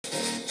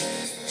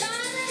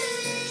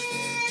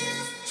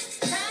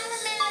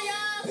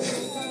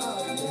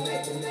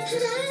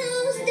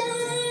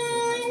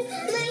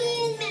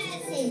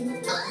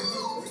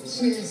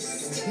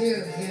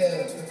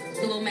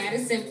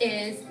Madison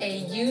is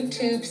a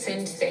YouTube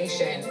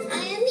sensation.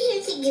 I am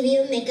here to give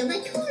you a makeup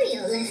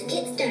tutorial. Let's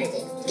get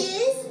started.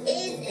 This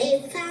is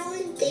a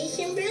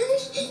foundation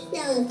brush.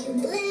 Now to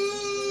blend.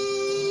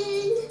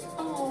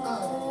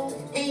 Oh.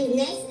 And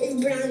next is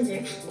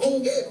bronzer.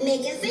 And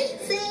make a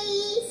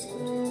face.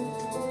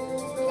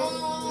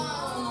 Oh.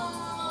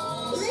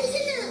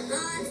 Listen up,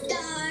 all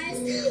stars.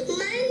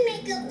 My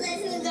makeup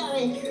lessons are a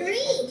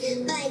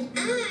treat, but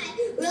I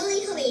really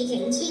hope you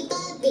can keep a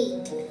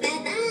beat.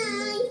 Bye-bye.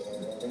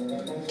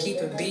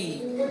 Keep a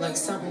beat, like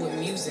something with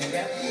music.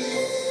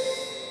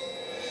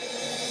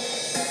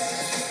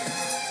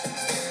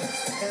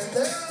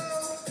 Hello!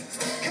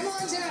 Come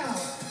on down!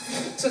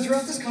 So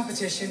throughout this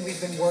competition,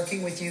 we've been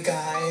working with you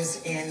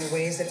guys in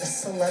ways that a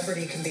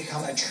celebrity can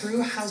become a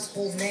true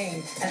household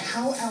name. And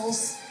how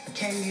else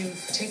can you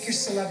take your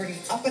celebrity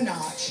up a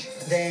notch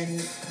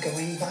than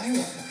going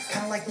viral?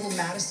 Kind of like little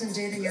Madison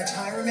did in your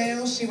Tyra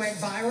mail. She went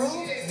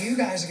viral. You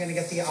guys are going to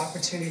get the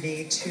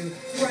opportunity to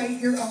write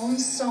your own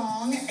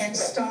song and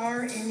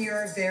star in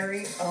your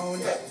very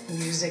own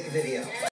music video.